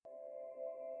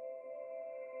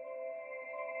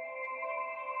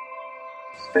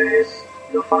Space,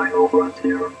 the final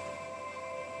frontier.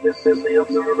 This is the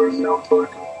Observer's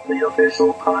Notebook, the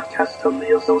official podcast of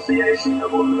the Association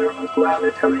of Lunar and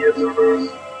Planetary Observers.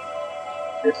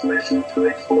 Its mission to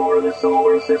explore the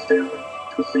solar system,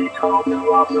 to seek out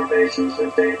new observations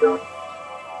and data,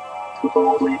 to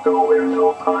boldly go where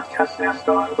no podcast has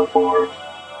gone before.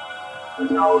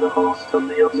 And now the host of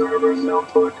the Observer's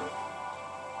Notebook,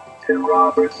 Tim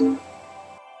Robertson.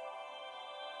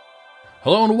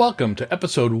 Hello and welcome to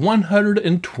episode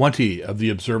 120 of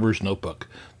the Observer's Notebook,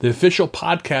 the official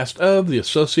podcast of the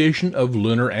Association of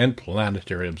Lunar and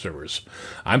Planetary Observers.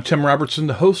 I'm Tim Robertson,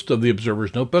 the host of the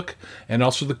Observer's Notebook, and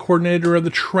also the coordinator of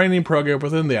the training program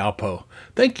within the ALPO.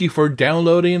 Thank you for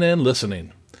downloading and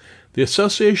listening. The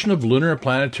Association of Lunar and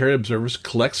Planetary Observers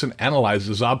collects and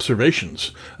analyzes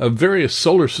observations of various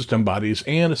solar system bodies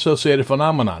and associated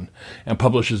phenomenon, and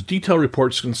publishes detailed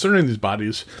reports concerning these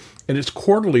bodies in its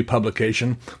quarterly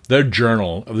publication, The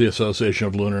Journal of the Association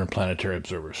of Lunar and Planetary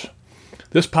Observers.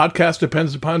 This podcast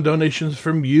depends upon donations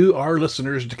from you, our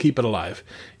listeners, to keep it alive.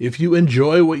 If you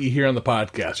enjoy what you hear on the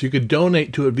podcast, you could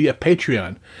donate to it via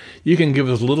Patreon. You can give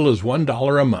as little as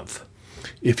 $1 a month.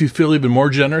 If you feel even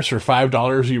more generous, for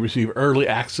 $5, you receive early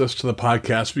access to the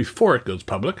podcast before it goes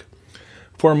public.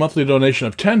 For a monthly donation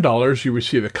of $10, you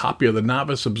receive a copy of the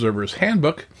Novice Observer's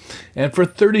Handbook. And for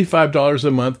 $35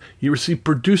 a month, you receive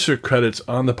producer credits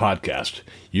on the podcast.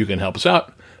 You can help us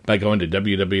out by going to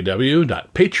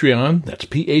www.patreon, that's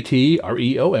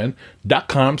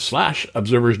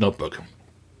patreon.com/Observer's Notebook.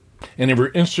 And if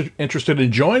you're interested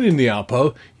in joining the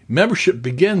ALPO, membership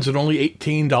begins at only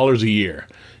 $18 a year.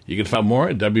 You can find more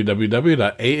at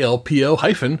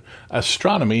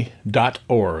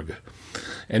www.alpo-astronomy.org.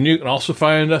 And you can also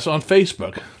find us on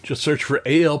Facebook. Just search for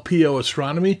ALPO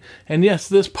Astronomy. And yes,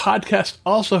 this podcast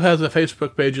also has a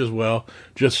Facebook page as well.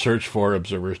 Just search for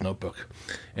Observer's Notebook.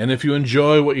 And if you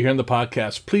enjoy what you hear in the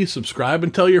podcast, please subscribe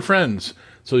and tell your friends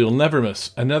so you'll never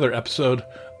miss another episode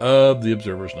of the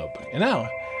Observer's Notebook. And now,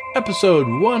 episode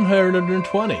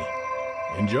 120.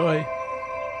 Enjoy.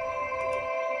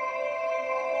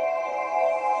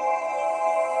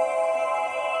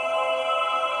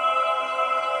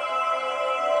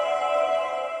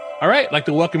 All right, I'd like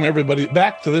to welcome everybody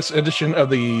back to this edition of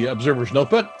the Observer's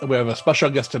Notebook. We have a special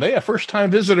guest today, a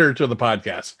first-time visitor to the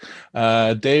podcast,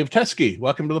 Dave Teske.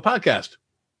 Welcome to the podcast.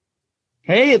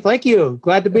 Hey, thank you.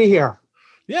 Glad to be here.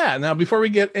 Yeah, now before we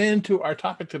get into our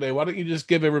topic today, why don't you just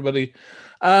give everybody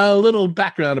a little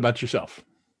background about yourself?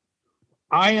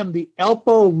 I am the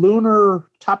ALPO Lunar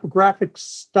Topographic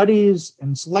Studies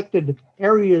and Selected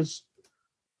Areas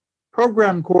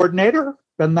Program Coordinator.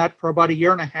 Been that for about a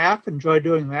year and a half. Enjoy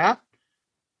doing that.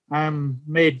 I'm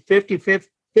made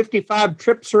 55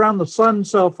 trips around the sun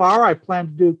so far. I plan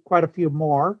to do quite a few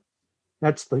more.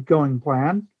 That's the going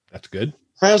plan. That's good.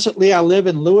 Presently, I live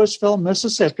in Louisville,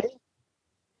 Mississippi.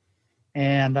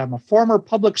 And I'm a former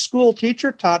public school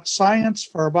teacher, taught science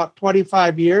for about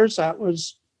 25 years. That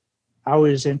was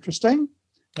always interesting.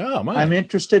 Oh, my. I'm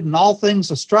interested in all things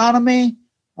astronomy,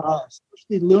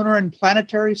 especially lunar and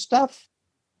planetary stuff.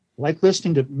 I like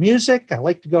listening to music. I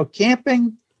like to go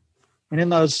camping. And in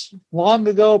those long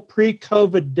ago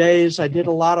pre-COVID days, I did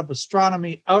a lot of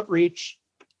astronomy outreach.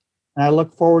 And I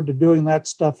look forward to doing that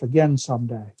stuff again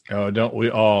someday. Oh, don't we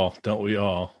all? Don't we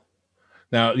all?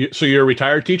 Now, so you're a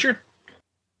retired teacher?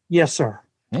 Yes, sir.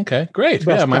 Okay, great.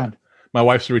 Best Yeah, friend. my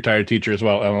wife's a retired teacher as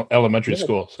well, elementary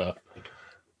school. So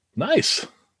nice.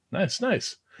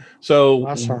 So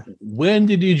Yes, sir. when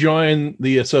did you join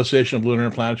the Association of Lunar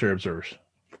and Planetary Observers?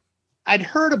 I'd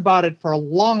heard about it for a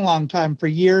long, long time, for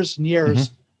years and years.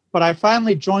 Mm-hmm. But I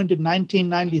finally joined in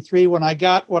 1993 when I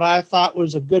got what I thought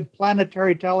was a good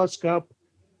planetary telescope,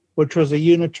 which was a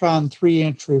Unitron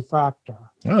 3-inch refractor.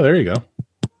 Oh, there you go.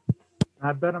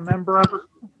 I've been a member of it.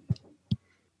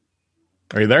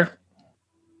 Are you there?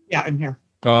 Yeah, I'm here.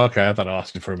 Oh, okay. I thought I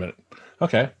lost you for a minute.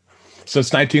 Okay.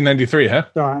 Since 1993, huh?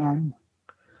 So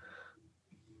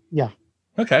yeah.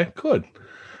 Okay, good.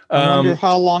 I wonder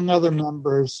how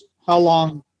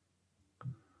long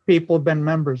people have been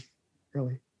members,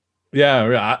 really.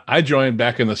 Yeah, I joined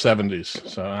back in the 70s,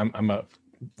 so I'm a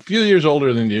few years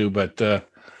older than you, but I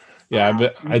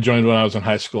joined when I was in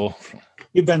high school.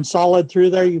 You've been solid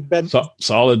through there. You've been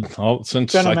solid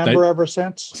since been a member ever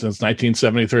since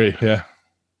 1973. Yeah.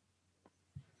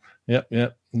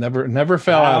 Yep. Never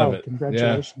fell out of it.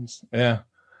 Congratulations. Yeah.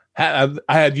 I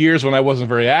had years when I wasn't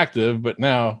very active, but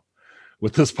now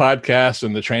with this podcast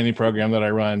and the training program that I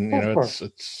run,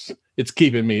 it's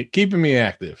keeping me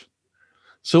active.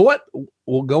 So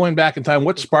going back in time,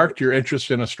 what sparked your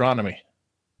interest in astronomy?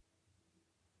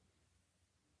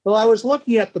 Well, I was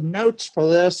looking at the notes for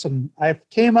this, and I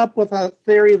came up with a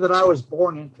theory that I was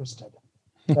born interested.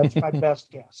 That's my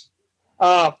best guess.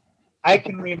 I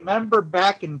can remember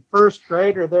back in first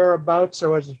grade or thereabouts, there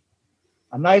was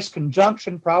a nice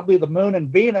conjunction, probably the moon and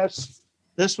Venus.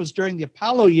 This was during the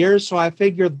Apollo years, so I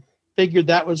figured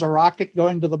that was a rocket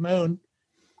going to the moon.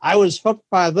 I was hooked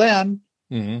by then,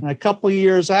 and a couple of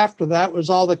years after that was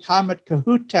all the Comet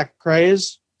Kohoutek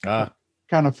craze. Kind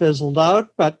of fizzled out,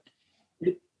 but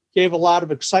it gave a lot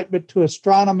of excitement to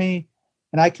astronomy.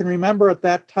 And I can remember at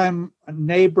that time a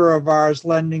neighbor of ours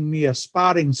lending me a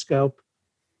spotting scope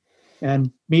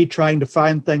and me trying to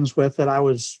find things with it. I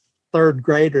was third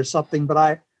grade or something, but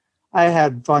I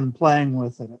had fun playing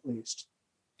with it at least.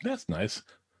 That's nice.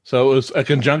 So it was a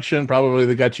conjunction probably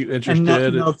that got you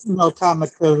interested. And no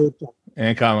Comet Kohoutek.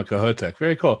 And Comet Kohoutek.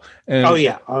 Very cool. And, Oh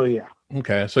yeah.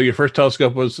 Okay. So your first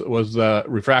telescope was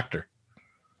refractor.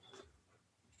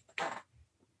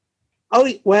 Oh,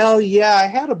 well, yeah, I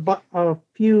had a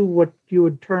few what you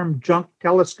would term junk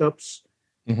telescopes.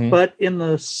 But in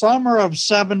the summer of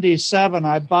 77,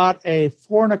 I bought a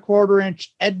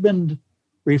 4.25-inch Edmund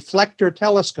reflector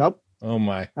telescope. Oh,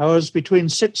 my. I was between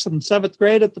 6th and 7th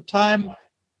grade at the time.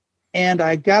 And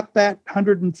I got that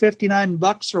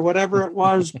 $159 or whatever it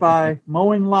was by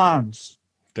mowing lawns.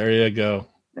 There you go.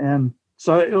 And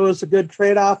so it was a good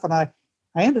trade-off. And I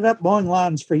ended up mowing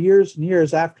lawns for years and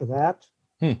years after that.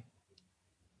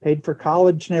 Paid for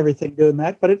college and everything doing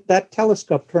that. But that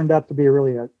telescope turned out to be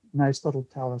really a nice little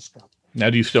telescope. Now,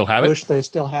 do you still have it? I wish they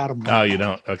still had them. Oh, you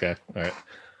don't? Okay. All right.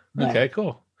 No. Okay,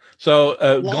 cool.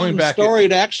 So going back. Story,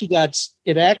 it actually got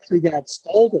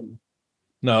stolen.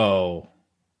 No.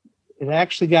 It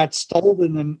actually got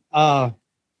stolen, and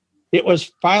it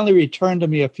was finally returned to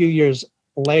me a few years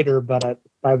later, but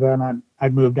by then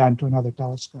I'd moved on to another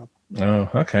telescope. Oh,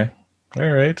 okay.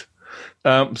 All right.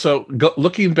 So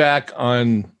looking back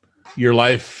on your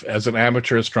life as an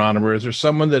amateur astronomer, is there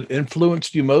someone that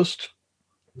influenced you most?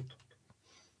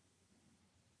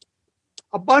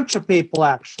 A bunch of people,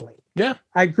 actually. Yeah.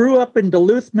 I grew up in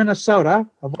Duluth, Minnesota,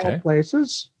 of all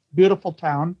places. Beautiful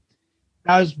town.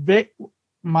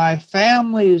 My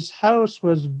family's house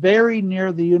was very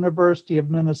near the University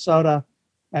of Minnesota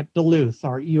at Duluth,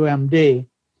 or UMD.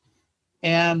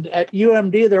 And at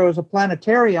UMD, there was a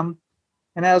planetarium.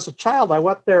 And as a child, I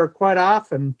went there quite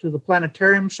often to the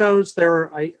planetarium shows.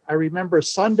 I remember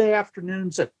Sunday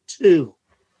afternoons at 2.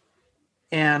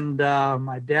 And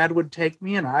my dad would take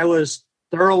me, and I was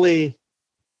thoroughly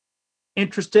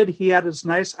interested. He had his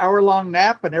nice hour-long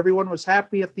nap, and everyone was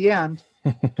happy at the end.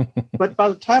 But by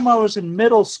the time I was in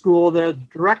middle school, the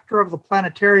director of the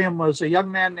planetarium was a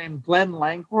young man named Glenn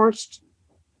Langhorst.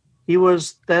 He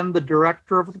was then the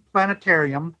director of the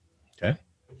planetarium. Okay.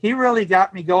 He really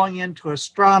got me going into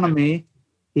astronomy.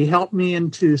 He helped me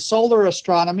into solar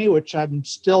astronomy, which I'm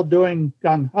still doing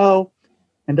gung-ho,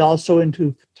 and also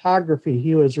into photography.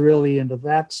 He was really into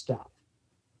that stuff.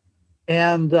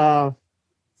 And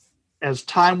as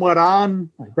time went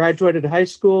on, I graduated high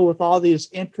school with all these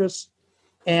interests,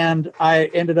 and I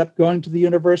ended up going to the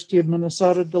University of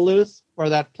Minnesota Duluth, where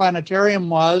that planetarium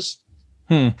was.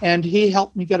 And he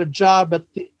helped me get a job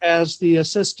as the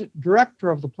assistant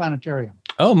director of the planetarium.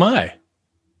 Oh, my.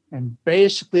 And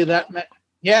basically that meant,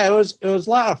 it was a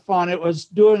lot of fun. It was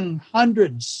doing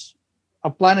hundreds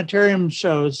of planetarium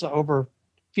shows over a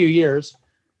few years,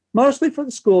 mostly for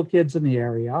the school kids in the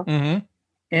area. Mm-hmm.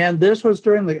 And this was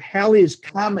during the Halley's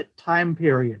Comet time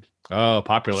period. Oh,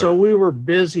 popular. So we were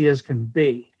busy as can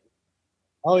be.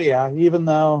 Oh, yeah. Even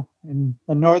though in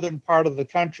the northern part of the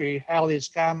country, Halley's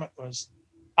Comet was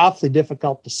awfully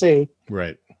difficult to see.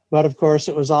 Right. But, of course,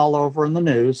 it was all over in the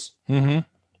news. Mm-hmm.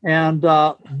 And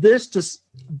this, just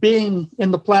being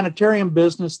in the planetarium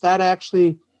business, that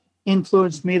actually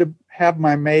influenced me to have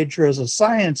my major as a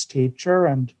science teacher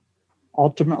and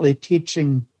ultimately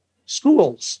teaching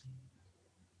schools.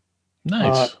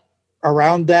 Nice.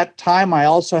 Around that time, I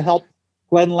also helped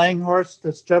Glenn Langhorst,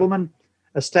 this gentleman,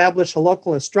 establish a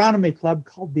local astronomy club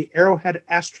called the Arrowhead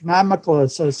Astronomical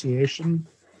Association,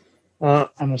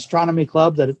 an astronomy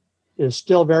club that is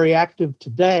still very active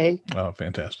today. Oh,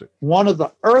 fantastic. One of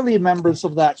the early members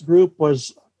of that group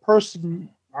was a person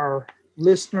our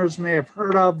listeners may have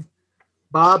heard of,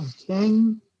 Bob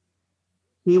King.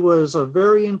 He was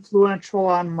very influential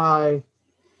on my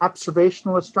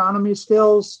observational astronomy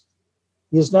skills.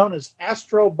 He is known as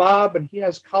Astro Bob, and he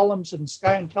has columns in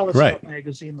Sky and Telescope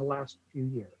magazine the last few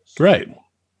years. Right.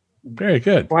 Very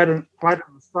good. Quite an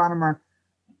astronomer.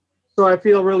 So I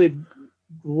feel really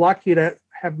lucky to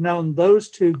have known those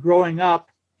two growing up.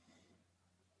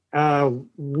 A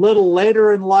little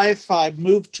later in life, I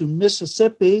moved to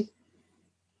Mississippi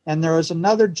And there was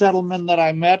another gentleman that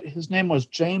I met. His name was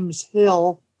James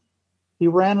Hill. He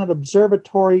ran an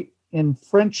observatory in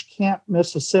French Camp,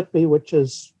 Mississippi, which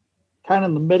is kind of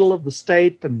in the middle of the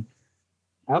state and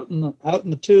out in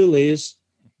the Tules.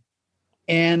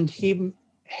 And he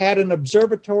had an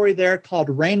observatory there called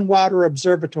Rainwater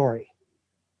Observatory.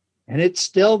 And it's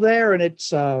still there, and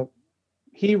it's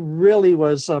he really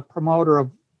was a promoter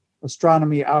of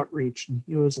astronomy outreach, and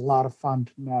he was a lot of fun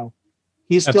to know.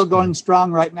 He's still going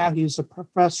strong right now. He's a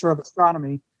professor of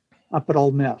astronomy up at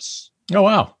Ole Miss. Oh,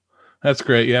 wow. That's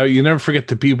great. Yeah, you never forget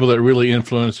the people that really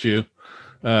influenced you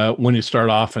when you start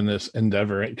off in this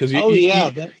endeavor. Because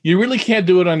you really can't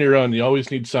do it on your own. You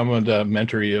always need someone to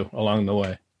mentor you along the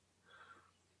way.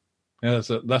 Yeah,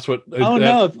 that's what.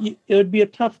 It would be a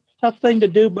tough thing to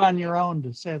do on your own,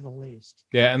 to say the least.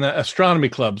 Yeah, and the astronomy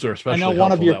clubs are especially. I know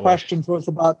one of your questions was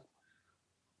about.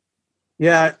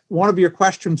 Yeah, one of your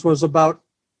questions was about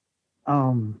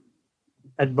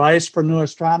advice for new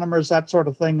astronomers, that sort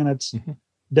of thing, and it's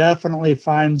definitely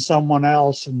find someone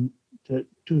else and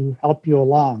to help you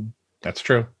along. That's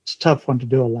true. It's a tough one to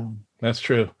do alone. That's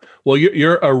true. Well,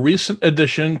 you're a recent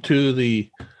addition to the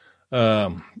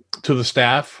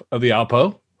staff of the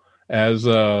ALPO as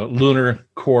a lunar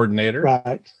coordinator,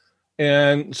 right?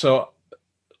 And so,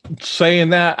 saying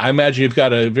that, I imagine you've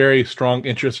got a very strong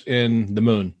interest in the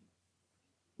moon.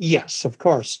 Yes, of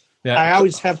course. Yeah. I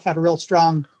always have had a real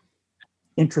strong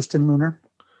interest in lunar.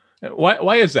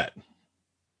 Why is that?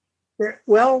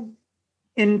 Well,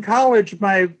 in college,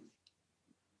 one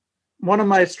of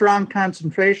my strong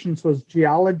concentrations was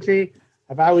geology.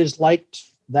 I've always liked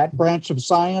that branch of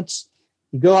science.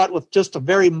 You go out with just a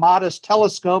very modest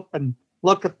telescope and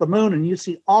look at the moon, and you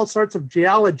see all sorts of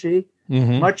geology,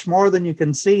 much more than you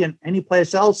can see in any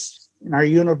place else in our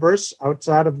universe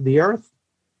outside of the Earth.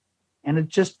 And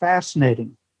it's just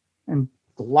fascinating. And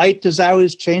the light is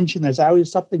always changing. There's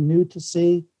always something new to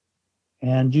see.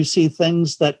 And you see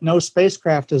things that no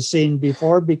spacecraft has seen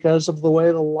before because of the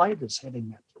way the light is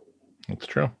hitting it. That's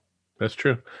true. That's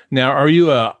true. Now, are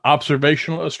you an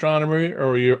observational astronomer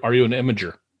or are you an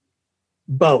imager?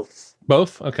 Both.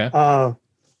 Both? Okay.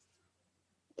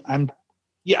 I'm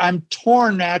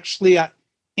torn, actually.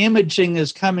 Imaging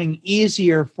is coming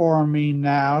easier for me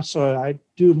now, so I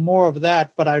do more of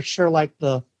that, but I sure like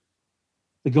the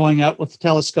going out with the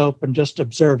telescope and just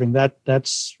observing.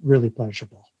 That's really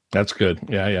pleasurable. That's good.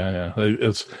 Yeah.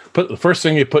 It's the first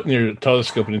thing you put in your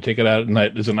telescope when you take it out at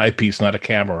night is an eyepiece, not a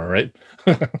camera, right?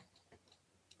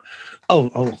 Oh,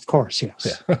 of course,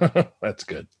 yes. Yeah. That's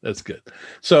good.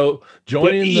 So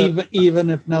joining even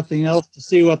if nothing else, to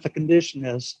see what the condition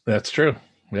is. That's true.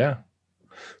 Yeah.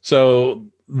 So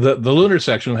the lunar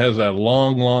section has a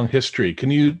long history.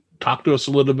 Can you talk to us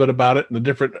a little bit about it and the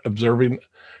different observing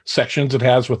sections it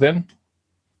has within?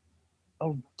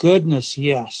 Oh, goodness,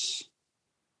 yes.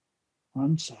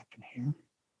 1 second here.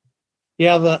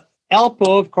 Yeah, the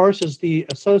ALPO, of course, is the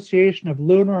Association of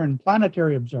Lunar and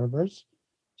Planetary Observers.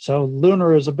 So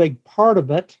lunar is a big part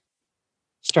of it.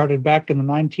 Started back in the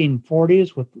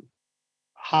 1940s with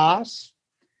Haas.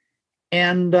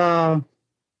 And where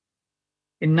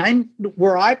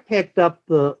I picked up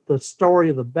the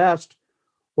story the best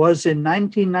was in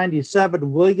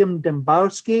 1997, William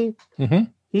Dembowski.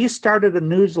 He started a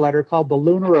newsletter called the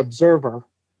Lunar Observer.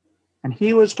 And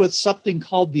he was with something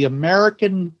called the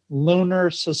American Lunar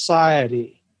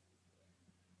Society,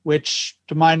 which,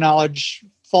 to my knowledge,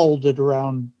 folded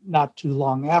around not too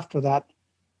long after that.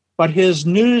 But his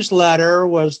newsletter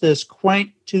was this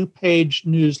quaint 2-page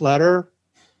newsletter.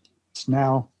 It's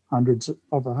now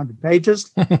over 100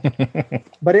 pages.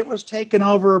 But it was taken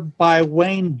over by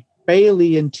Wayne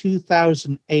Bailey in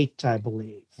 2008, I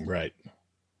believe. Right.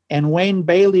 And Wayne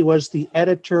Bailey was the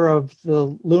editor of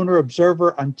the Lunar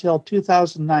Observer until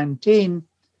 2019,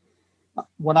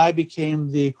 when I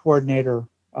became the coordinator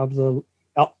of the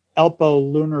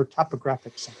ALPO Lunar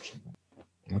Topographic Section.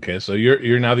 Okay, so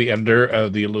you're now the editor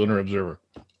of the Lunar Observer.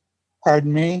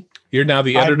 Pardon me? You're now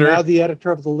the editor? I'm now the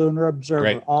editor of the Lunar Observer.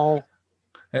 Right.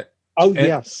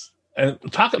 Yes. And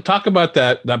talk about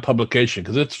that publication,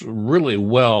 because it's really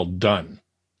well done.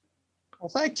 Well,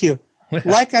 thank you.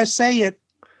 Like I say,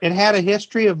 it had a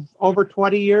history of over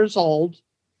 20 years old.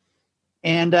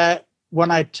 And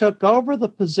when I took over the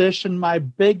position, my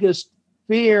biggest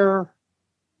fear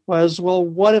was, well,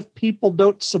 what if people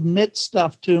don't submit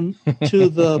stuff to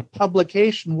the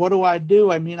publication? What do I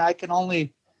do? I mean, I can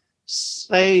only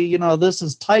say, this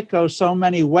is Tycho so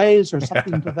many ways or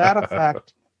something to that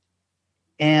effect.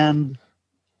 And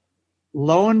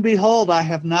lo and behold, I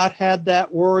have not had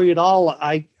that worry at all.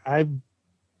 I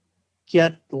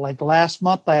get, like last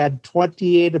month, I had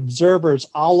 28 observers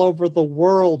all over the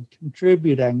world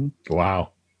contributing,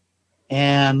 Wow.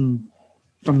 and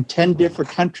from 10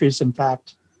 different countries, in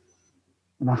fact,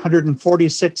 and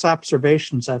 146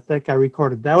 observations I think I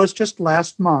recorded. That was just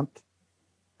last month.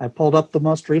 I pulled up the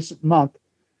most recent month.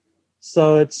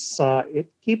 So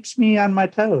it keeps me on my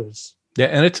toes. Yeah,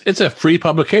 and it's a free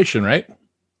publication, right?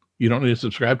 You don't need to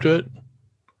subscribe to it?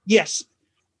 Yes.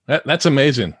 That's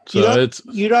amazing. So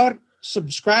you don't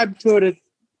subscribe to it.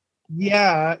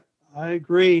 Yeah, I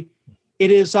agree. It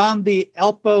is on the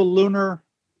ELPO Lunar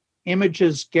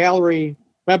Images Gallery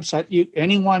website.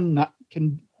 Anyone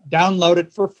can download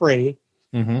it for free.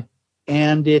 Mm-hmm.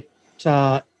 And it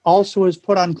also is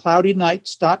put on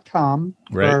cloudynights.com,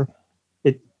 right, where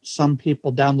some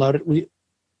people download it.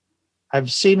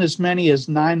 I've seen as many as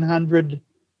 900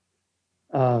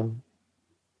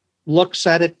 looks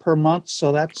at it per month,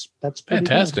 so that's pretty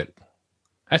fantastic. Good.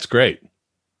 That's great.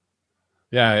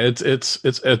 Yeah, it's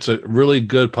a really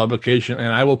good publication,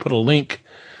 and I will put a link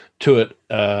to it.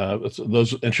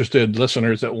 Those interested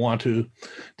listeners that want to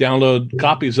download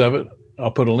copies of it,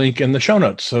 I'll put a link in the show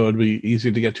notes, so it'd be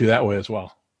easy to get to that way as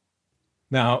well.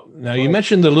 Now you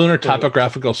mentioned the Lunar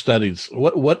Topographical Studies.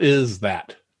 What is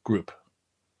that group?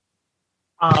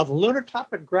 The Lunar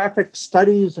Topographic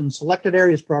Studies and Selected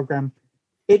Areas program.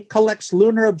 It collects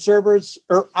lunar observers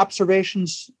or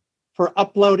observations for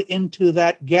upload into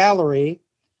that gallery.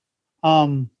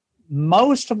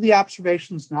 Most of the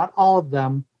observations, not all of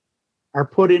them, are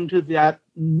put into that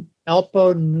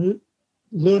ELPO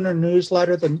lunar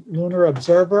newsletter, the Lunar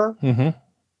Observer. Mm-hmm.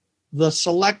 The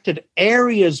Selected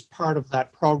Areas part of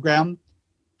that program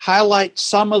highlights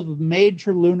some of the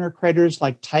major lunar craters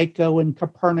like Tycho and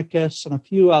Copernicus and a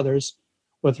few others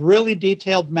with really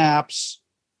detailed maps,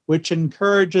 which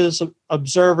encourages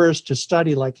observers to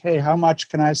study, like, hey, how much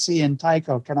can I see in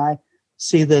Tycho? Can I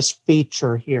see this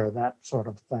feature here? That sort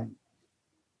of thing.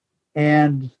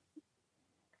 And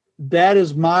that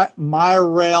is my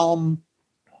realm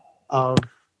of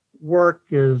work,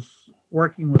 is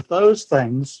working with those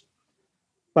things.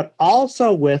 But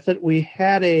also with it, we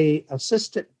had a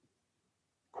assistant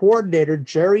coordinator,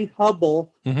 Jerry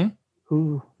Hubble, mm-hmm.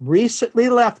 who recently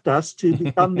left us to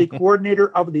become the coordinator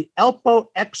of the ELPO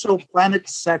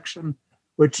Exoplanets section,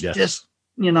 which just,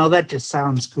 that just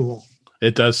sounds cool.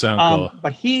 It does sound cool.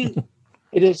 But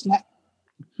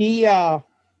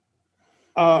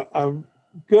a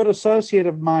good associate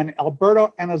of mine,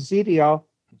 Alberto Anazidio,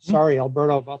 sorry,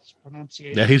 Alberto, about this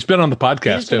pronunciation. Yeah, he's been on the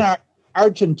podcast he's too. In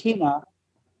Argentina.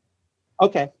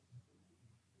 Okay.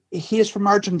 He is from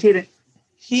Argentina.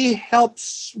 He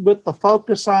helps with the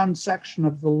Focus On section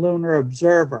of the Lunar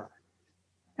Observer.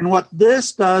 And what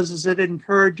this does is it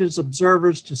encourages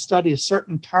observers to study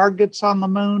certain targets on the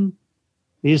moon.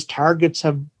 These targets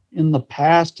have, in the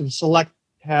past,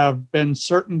 have been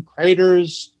certain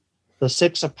craters, the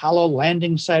 6 Apollo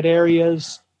landing site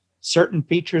areas, certain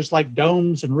features like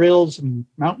domes and rills and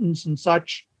mountains and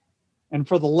such. And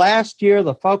for the last year,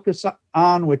 the Focus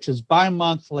On, which is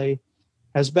bi-monthly,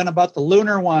 has been about the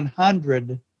Lunar 100,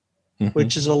 mm-hmm.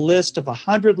 which is a list of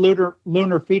 100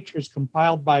 lunar features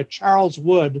compiled by Charles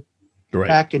Wood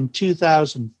back in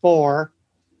 2004.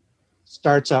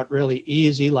 Starts out really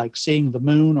easy, like seeing the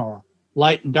moon or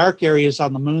light and dark areas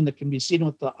on the moon that can be seen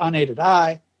with the unaided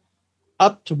eye,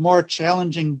 up to more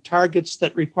challenging targets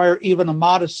that require even a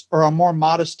more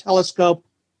modest telescope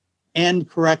and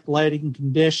correct lighting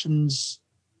conditions.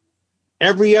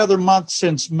 Every other month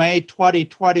since May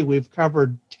 2020, we've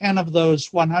covered 10 of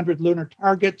those 100 lunar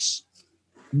targets.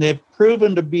 And they've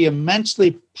proven to be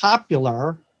immensely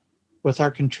popular with our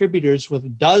contributors,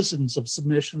 with dozens of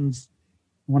submissions.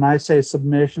 When I say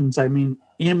submissions, I mean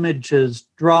images,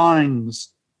 drawings,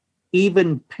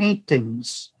 even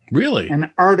paintings. Really? And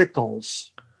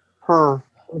articles per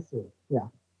issue. Yeah.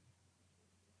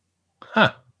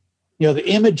 Huh. The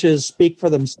images speak for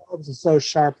themselves. It's so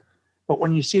sharp. But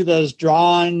when you see those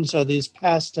drawings or these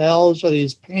pastels or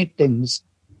these paintings,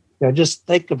 just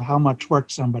think of how much work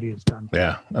somebody has done.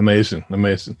 Yeah, amazing.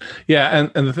 Yeah,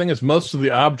 and the thing is, most of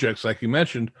the objects, like you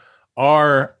mentioned,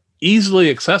 are easily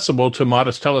accessible to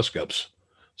modest telescopes.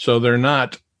 So they're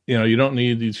not, you don't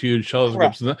need these huge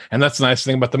telescopes. Correct. And that's the nice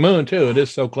thing about the moon, too. It is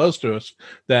so close to us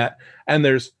and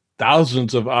there's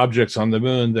thousands of objects on the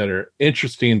moon that are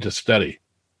interesting to study.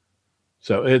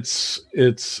 So it's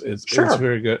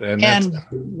very good. And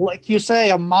like you say,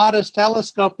 a modest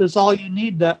telescope is all you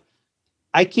need.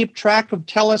 I keep track of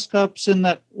telescopes in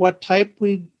what type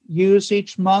we use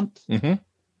each month. Mm-hmm.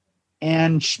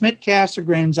 And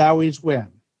Schmidt-Cassegrains always win.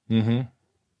 Mm-hmm.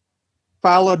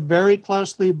 Followed very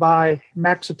closely by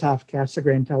Maksutov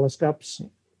Cassegrain telescopes.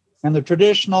 And the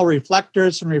traditional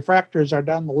reflectors and refractors are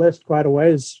down the list quite a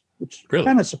ways, which Really?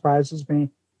 kind of surprises me.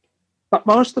 But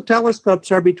most of the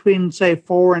telescopes are between, say,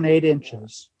 4 and 8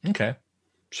 inches. Okay.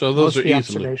 So Most those of are the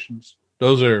easily, observations.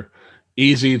 those are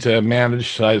easy to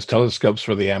manage size telescopes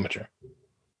for the amateur.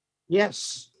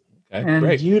 Yes. Okay, And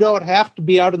great. you don't have to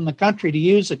be out in the country to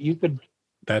use it. You could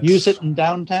That's, use it in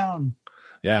downtown.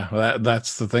 Yeah,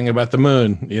 that's the thing about the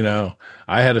moon. You know,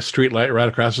 I had a street light right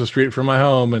across the street from my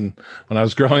home, and when I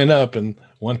was growing up, and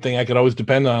one thing I could always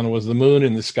depend on was the moon,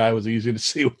 and the sky was easy to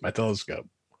see with my telescope.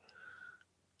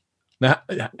 Now,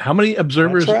 how many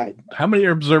observers? That's right. How many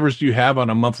observers do you have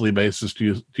on a monthly basis?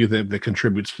 Do you think that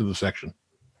contributes to the section?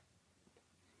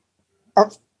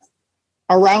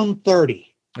 Around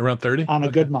 30 Around 30 on a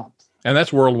Okay. good month. And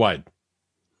that's worldwide.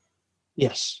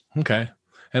 Yes. Okay.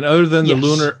 And other than Yes.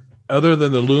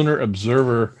 the lunar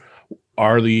observer,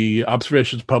 are the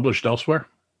observations published elsewhere?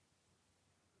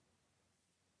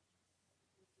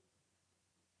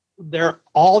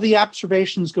 All the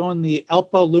observations go in the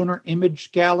ELPO Lunar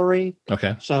Image Gallery.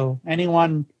 Okay. So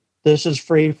this is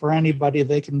free for anybody.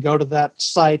 They can go to that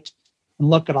site and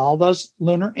look at all those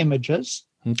lunar images.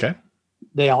 Okay.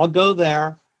 They all go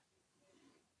there.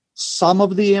 Some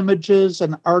of the images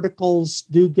and articles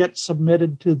do get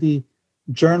submitted to the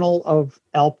Journal of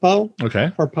ELPO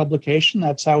Okay. for publication.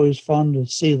 That's always fun to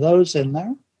see those in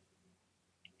there.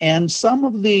 And some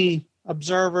of the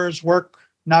observers work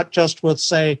not just with,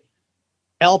 say,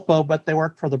 ELPO, but they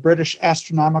work for the British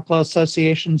Astronomical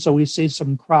Association. So we see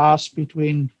some cross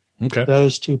between Okay.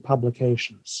 those two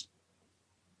publications.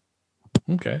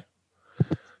 Okay.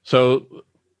 So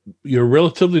you're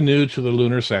relatively new to the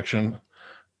lunar section.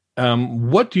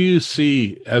 What do you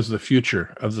see as the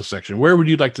future of the section? Where would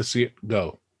you like to see it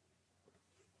go?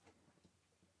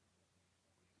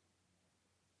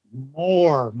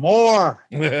 More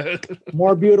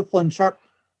beautiful and sharp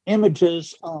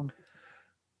images.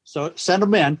 So send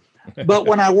them in. But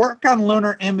when I work on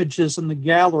lunar images in the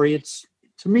gallery,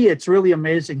 to me, it's really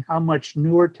amazing how much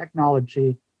newer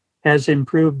technology has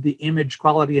improved the image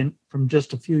quality from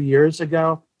just a few years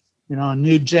ago. You know, a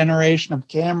new generation of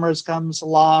cameras comes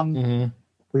along. Mm-hmm.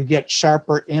 We get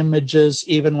sharper images,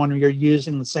 even when you're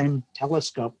using the same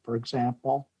telescope, for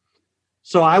example.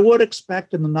 So I would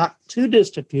expect in the not too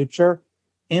distant future,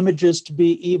 images to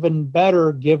be even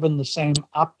better given the same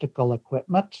optical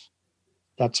equipment.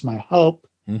 That's my hope.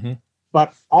 Mm-hmm.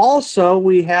 But also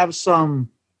we have some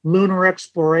lunar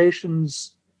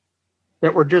explorations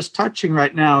that we're just touching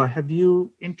right now. Have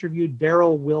you interviewed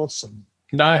Daryl Wilson?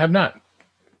 No, I have not.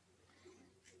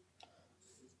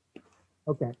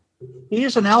 Okay.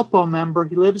 He's an ELPO member.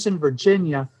 He lives in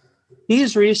Virginia.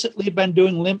 He's recently been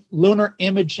doing lunar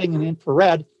imaging in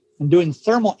infrared and doing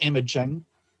thermal imaging.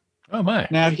 Oh, my.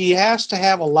 Now, he has to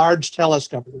have a large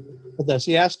telescope for this.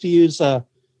 He has to use a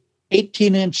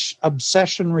 18-inch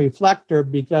obsession reflector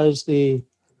because it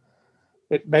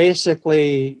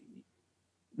basically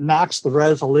knocks the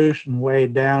resolution way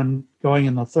down going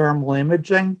in the thermal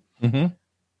imaging. Mm-hmm.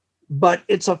 But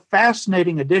it's a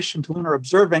fascinating addition to lunar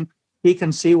observing. He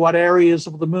can see what areas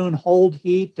of the moon hold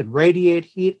heat and radiate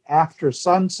heat after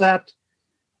sunset.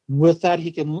 And with that,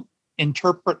 he can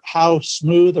interpret how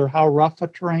smooth or how rough a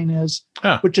terrain is,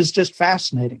 which is just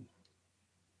fascinating.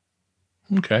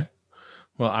 Okay.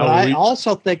 Well, I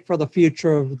also think for the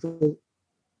future of the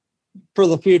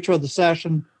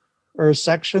session or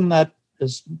section, that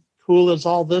as cool as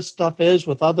all this stuff is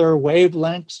with other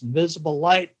wavelengths and visible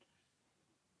light,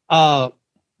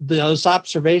 those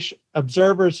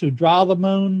observers who draw the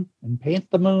moon and paint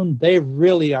the moon, they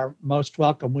really are most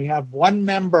welcome. We have one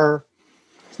member,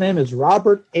 his name is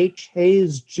Robert H.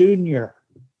 Hayes Jr.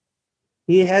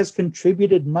 He has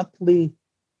contributed monthly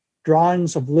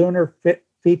drawings of lunar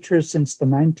features since the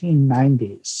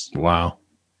 1990s. Wow.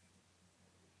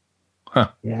 Huh.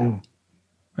 Yeah.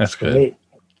 That's good. Great.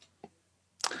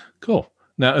 Cool.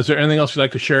 Now, is there anything else you'd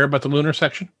like to share about the lunar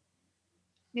section?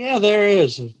 Yeah, there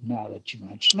is, now that you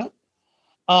mention it.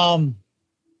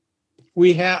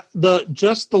 We have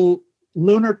the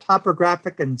Lunar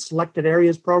Topographic and Selected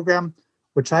Areas program,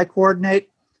 which I coordinate.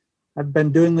 I've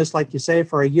been doing this, like you say,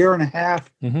 for a year and a half.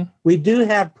 Mm-hmm. We do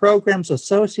have programs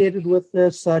associated with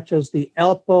this, such as the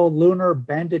ELPO Lunar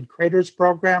Banded Craters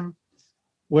program,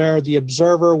 where the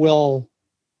observer will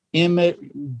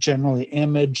generally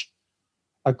image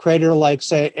a crater like,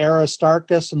 say,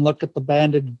 Aristarchus and look at the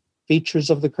banded features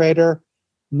of the crater.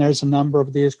 And there's a number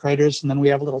of these craters. And then we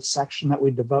have a little section that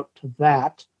we devote to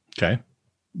that. Okay.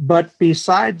 But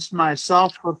besides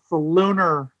myself with the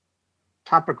Lunar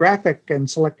Topographic and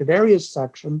Selected Areas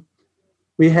section,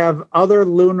 we have other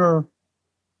lunar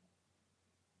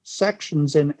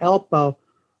sections in ELPO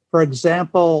For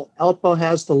example, ELPO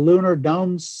has the Lunar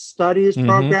Domes Studies Mhm.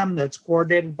 program that's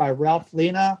coordinated by Ralph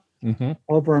Lena Mm-hmm.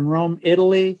 over in Rome,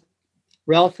 Italy.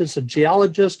 Ralph is a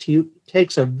geologist. He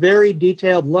takes a very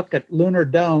detailed look at lunar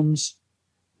domes.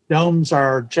 Domes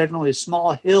are generally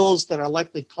small hills that are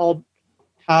likely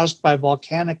caused by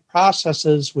volcanic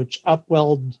processes which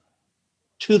upwelled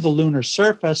to the lunar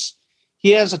surface.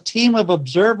 He has a team of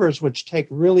observers which take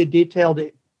really detailed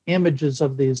images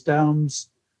of these domes,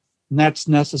 and that's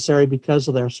necessary because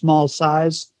of their small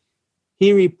size.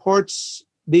 He reports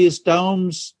these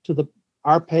domes to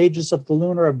our pages of the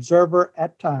Lunar Observer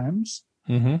at times,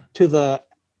 Mm-hmm. to the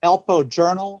ELPO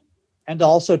Journal, and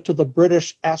also to the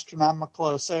British Astronomical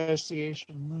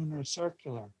Association Lunar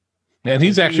Circular. And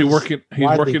he's actually working. He's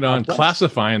widely working on published.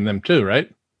 classifying them too, right?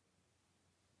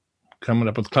 Coming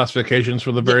up with classifications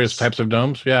for the various Yes. types of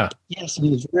domes. Yeah. Yes, and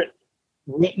he's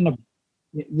written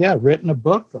a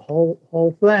book, the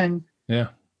whole thing. Yeah.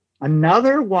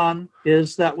 Another one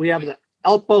is that we have the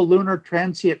ELPO Lunar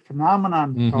Transient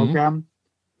Phenomenon Mhm. program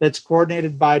that's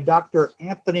coordinated by Dr.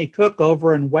 Anthony Cook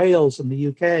over in Wales in the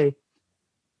UK.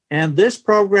 And this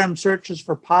program searches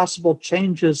for possible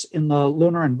changes in the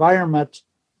lunar environment.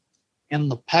 In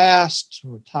the past,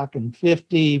 we're talking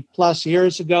 50 plus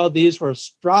years ago, these were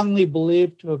strongly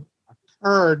believed to have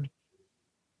occurred.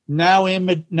 Now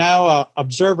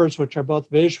observers, which are both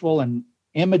visual and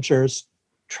imagers,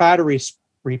 try to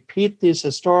repeat these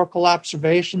historical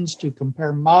observations to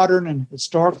compare modern and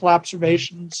historical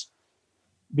observations,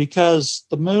 because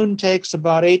the moon takes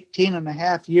about 18 and a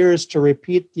half years to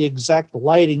repeat the exact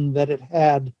lighting that it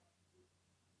had,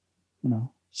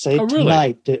 say Oh, really?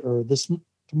 tonight or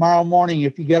tomorrow morning.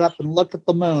 If you get up and look at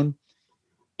the moon,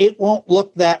 it won't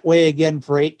look that way again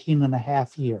for 18 and a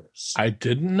half years. I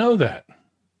didn't know that.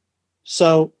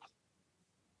 So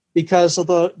because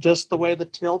of just the way the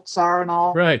tilts are and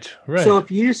all. Right. Right. So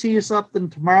if you see something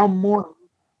tomorrow morning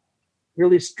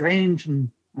really strange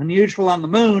and unusual on the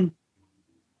moon,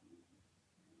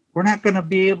 we're not going to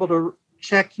be able to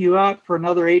check you out for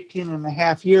another 18 and a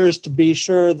half years to be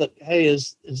sure that, hey,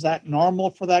 is that normal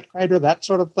for that crater, that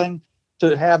sort of thing,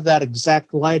 to have that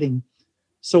exact lighting.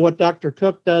 So what Dr.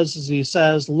 Cook does is he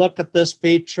says, look at this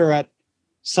feature at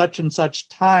such and such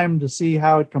time to see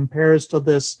how it compares to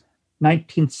this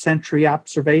 19th century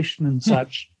observation and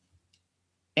such.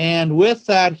 And with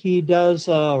that, he does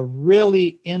a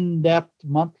really in-depth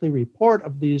monthly report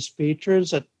of these features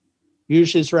that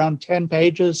usually is around 10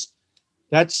 pages.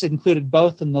 That's included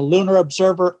both in the Lunar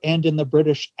Observer and in the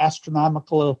British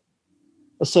Astronomical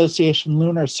Association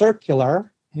Lunar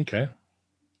Circular. Okay.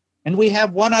 And we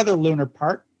have one other lunar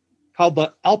part called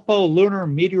the ELPO Lunar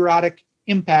Meteoritic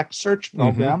Impact Search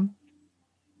Program.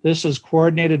 This is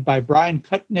coordinated by Brian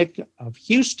Kutnick of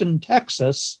Houston,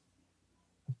 Texas.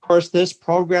 Of course, this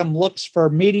program looks for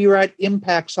meteorite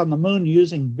impacts on the moon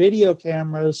using video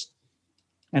cameras.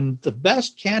 And the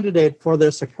best candidate for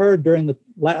this occurred during the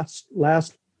last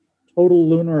total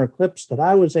lunar eclipse that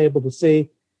I was able to see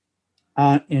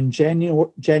in January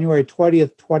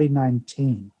 20th,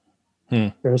 2019.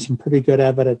 There was some pretty good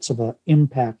evidence of an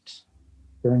impact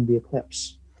during the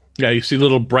eclipse. Yeah, you see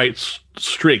little bright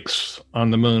streaks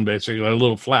on the moon, basically, a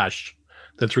little flash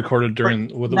that's recorded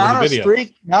with the video.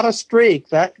 Not a streak.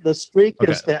 The streak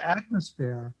Okay. is the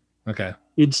atmosphere. Okay.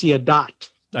 You'd see a dot.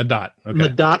 A dot. Okay. And the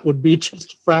dot would be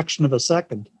just a fraction of a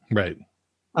second. Right.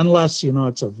 Unless,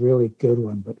 it's a really good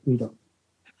one, but we don't.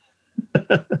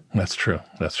 That's true.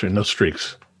 No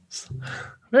streaks.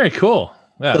 Very cool.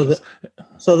 Yeah.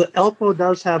 So the ELPO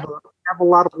does have a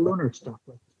lot of lunar stuff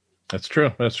with it. That's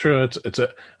true.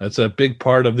 It's a big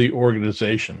part of the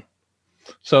organization.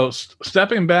 So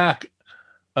stepping back,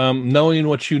 knowing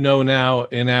what you know now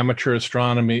in amateur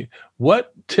astronomy,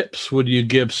 what tips would you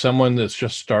give someone that's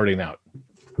just starting out?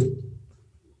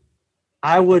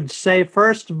 I would say,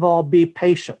 first of all, be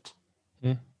patient.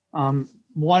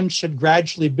 One should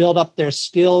gradually build up their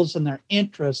skills and their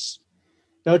interests.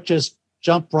 Don't just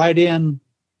jump right in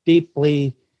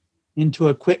deeply into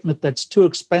equipment that's too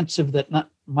expensive that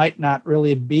might not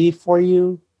really be for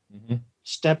you.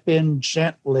 Step in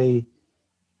gently.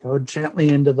 Go gently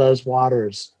into those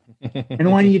waters.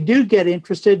 And when you do get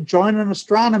interested, join an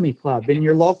astronomy club in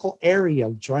your local area.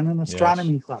 Join an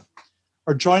astronomy club.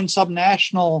 Or join some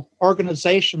national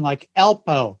organization like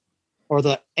ELPO or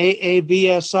the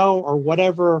AAVSO or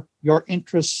whatever your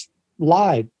interests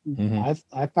lie.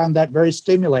 I found that very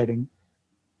stimulating.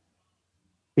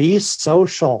 Be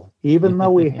social, even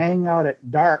though we hang out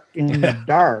in the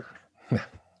dark.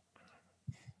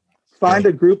 Find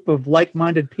a group of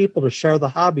like-minded people to share the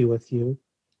hobby with you.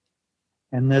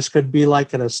 And this could be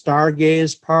like at a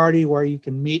stargaze party where you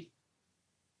can meet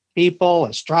people,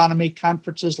 astronomy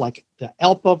conferences like the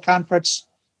ELPO conference,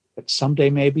 that someday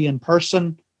maybe in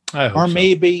person, I hope or so.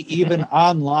 maybe even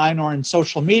online or in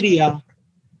social media,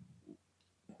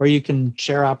 where you can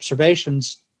share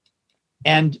observations.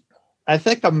 And I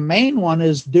think a main one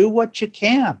is do what you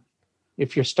can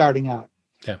if you're starting out.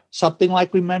 Yeah. Something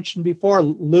like we mentioned before,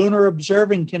 lunar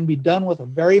observing can be done with a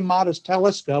very modest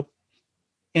telescope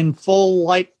in full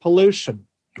light pollution.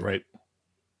 Right.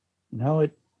 You know,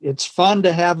 it's fun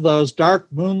to have those dark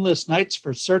moonless nights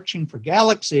for searching for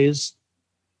galaxies,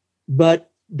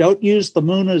 but don't use the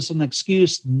moon as an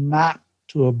excuse not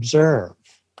to observe.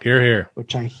 Hear, hear.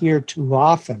 Which I hear too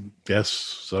often. Yes,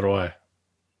 so do I.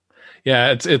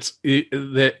 Yeah,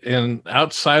 and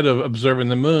outside of observing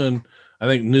the moon, I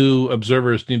think new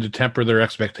observers need to temper their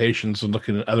expectations and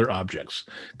looking at other objects,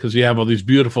 because you have all these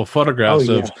beautiful photographs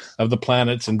of the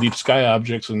planets and deep sky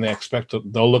objects, and they expect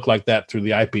they'll look like that through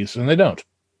the eyepiece, and they don't.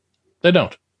 They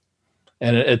don't.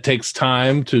 And it takes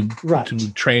time to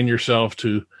train yourself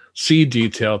to see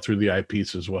detail through the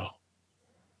eyepiece as well.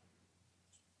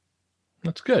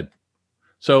 That's good.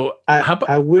 So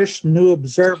I wish new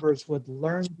observers would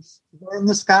learn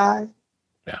the sky.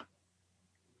 Yeah.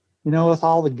 You know, with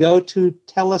all the go-to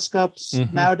telescopes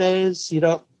nowadays, you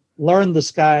don't learn the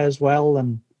sky as well,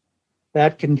 and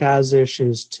that can cause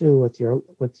issues too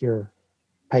with your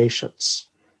patients.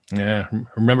 Yeah.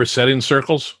 Remember setting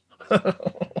circles?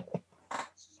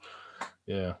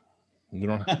 Yeah. You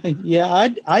don't. Yeah,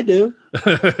 I do.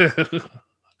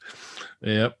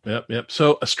 Yep.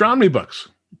 So astronomy books.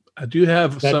 Do you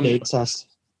have that some? Dates us.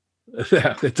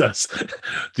 Yeah, it does.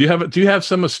 Do you have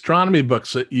some astronomy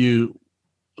books that you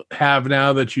have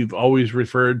now that you've always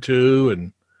referred to,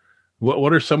 and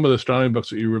what are some of the astronomy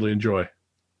books that you really enjoy?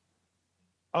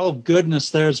 Oh goodness,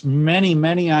 there's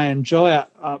many I enjoy.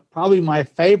 Probably my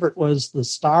favorite was The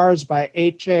Stars by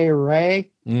H.A. Rey.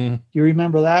 Do you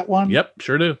remember that one? Yep,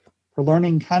 sure do. For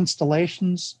learning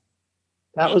constellations.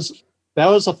 That was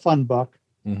a fun book.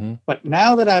 Mm-hmm. But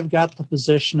now that I've got the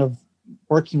position of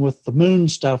working with the moon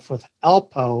stuff with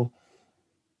ELPO,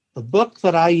 the book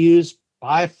that I use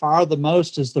by far the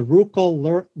most is the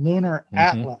Rukl Lunar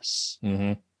Atlas.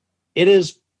 Mm-hmm.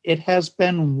 It has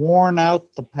been worn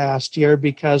out the past year,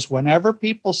 because whenever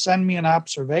people send me an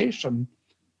observation,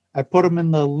 I put them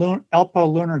in the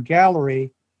ELPO Lunar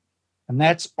Gallery, and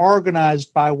that's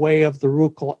organized by way of the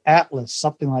Rukl Atlas,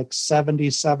 something like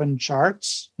 77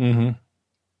 charts. Mm-hmm.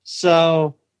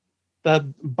 So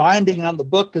the binding on the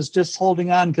book is just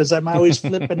holding on, because I'm always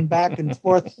flipping back and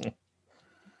forth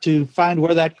to find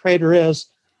where that crater is.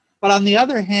 But on the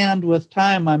other hand, with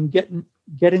time, I'm getting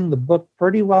the book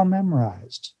pretty well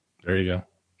memorized. There you go.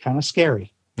 Kind of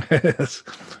scary.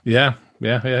 Yeah.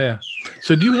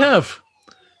 So do you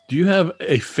have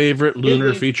a favorite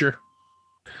lunar feature?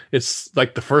 It's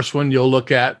like the first one you'll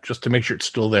look at just to make sure it's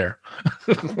still there.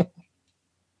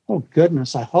 Oh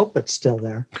goodness, I hope it's still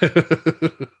there.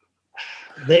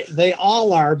 They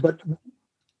all are, but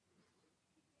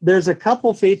there's a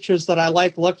couple features that I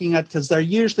like looking at because they're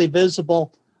usually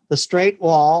visible. The straight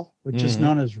wall, which is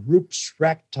known as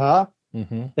Rupesrekta.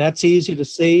 That's easy to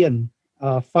see and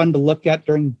fun to look at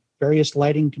during various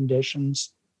lighting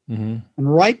conditions. And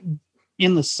right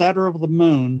in the center of the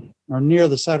moon, or near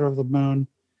the center of the moon,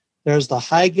 there's the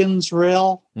Huygens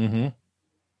Rill. And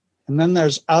then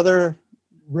there's other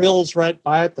rills right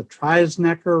by it, the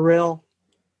Triesnecker Rill.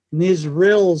 And these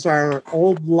rills are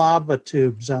old lava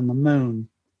tubes on the moon.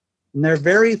 And they're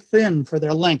very thin for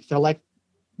their length. They're like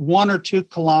 1 or 2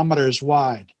 kilometers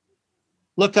wide.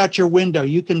 Look out your window.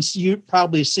 You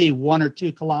probably see 1 or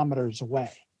 2 kilometers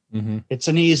away. It's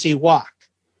an easy walk.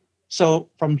 So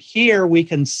from here, we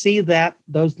can see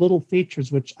those little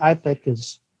features, which I think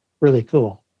is really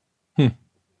cool.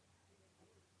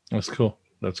 That's cool.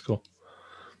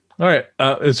 All right.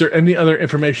 Is there any other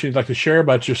information you'd like to share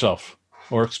about yourself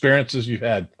or experiences you've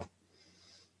had?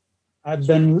 I've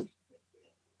been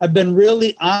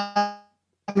really honored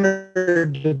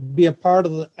to be a part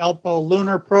of the ELPO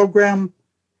Lunar program.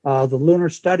 The lunar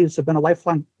studies have been a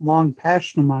lifelong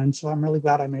passion of mine, so I'm really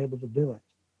glad I'm able to do it.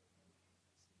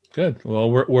 Good. Well,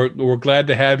 we're glad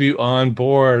to have you on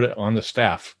board on the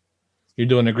staff. You're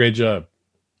doing a great job.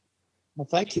 Well,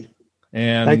 thank you.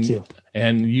 Thank you.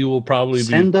 And you will probably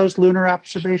send those lunar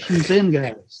observations in,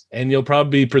 guys. And you'll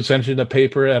probably be presenting a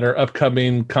paper at our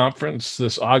upcoming conference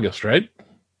this August, right?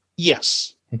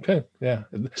 Yes. Okay. Yeah.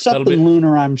 Something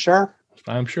lunar, I'm sure.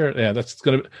 I'm sure. Yeah, that's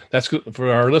good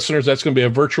for our listeners. That's going to be a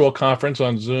virtual conference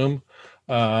on Zoom,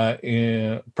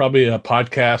 and probably a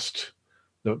podcast.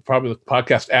 The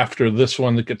podcast after this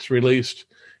one that gets released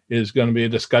is going to be a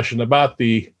discussion about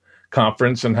the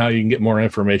conference and how you can get more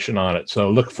information on it.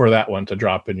 So look for that one to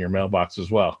drop in your mailbox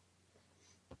as well.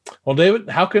 Well, David,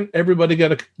 how can everybody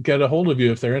get a hold of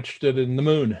you if they're interested in the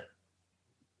moon?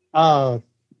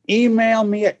 Email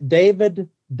me at david.teske,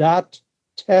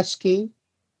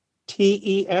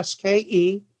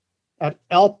 Teske, at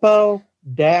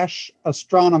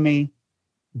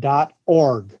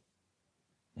elpo-astronomy.org.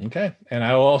 Okay. And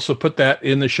I will also put that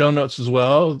in the show notes as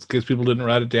well. In case people didn't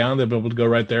write it down, they'll be able to go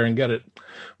right there and get it.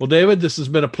 Well, David, this has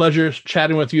been a pleasure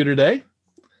chatting with you today.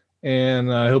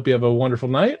 And I hope you have a wonderful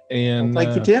night. And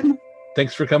thank you, Tim.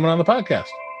 Thanks for coming on the podcast.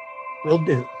 Will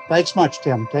do. Thanks much,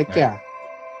 Tim. Take care. Right.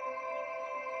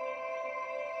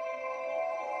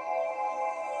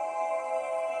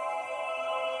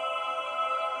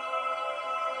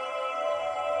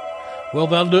 Well,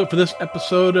 that'll do it for this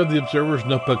episode of the Observer's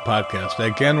Notebook podcast. I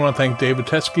again want to thank David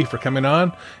Teske for coming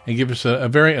on and give us a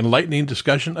very enlightening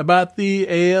discussion about the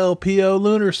ALPO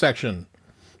lunar section.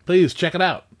 Please check it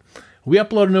out. We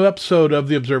upload a new episode of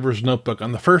the Observer's Notebook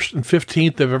on the 1st and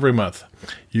 15th of every month.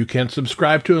 You can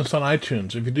subscribe to us on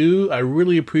iTunes. If you do, I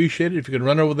really appreciate it if you can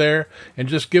run over there and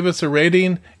just give us a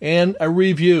rating and a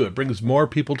review. It brings more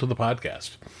people to the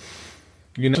podcast.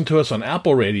 You can listen to us on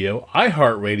Apple Radio,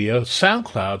 iHeartRadio,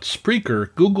 SoundCloud,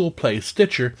 Spreaker, Google Play,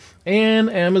 Stitcher, and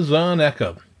Amazon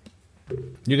Echo.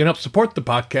 You can help support the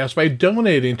podcast by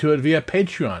donating to it via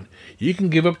Patreon. You can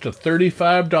give up to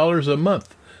 $35 a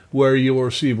month, where you will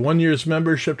receive 1 year's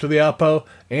membership to the Alpo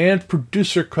and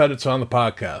producer credits on the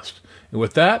podcast. And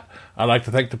with that, I'd like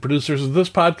to thank the producers of this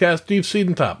podcast, Steve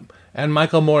Siedentop and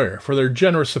Michael Moyer, for their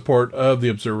generous support of the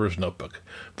Observer's Notebook.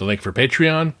 The link for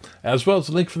Patreon, as well as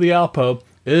the link for the Alpo,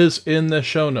 is in the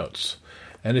show notes.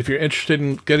 And if you're interested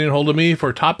in getting a hold of me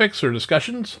for topics or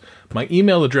discussions, my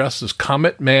email address is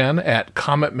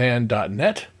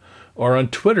cometman@cometman.net or on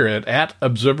Twitter at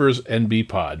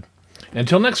ObserversNBpod.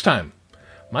 Until next time,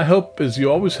 my hope is you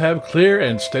always have clear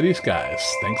and steady skies.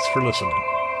 Thanks for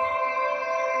listening.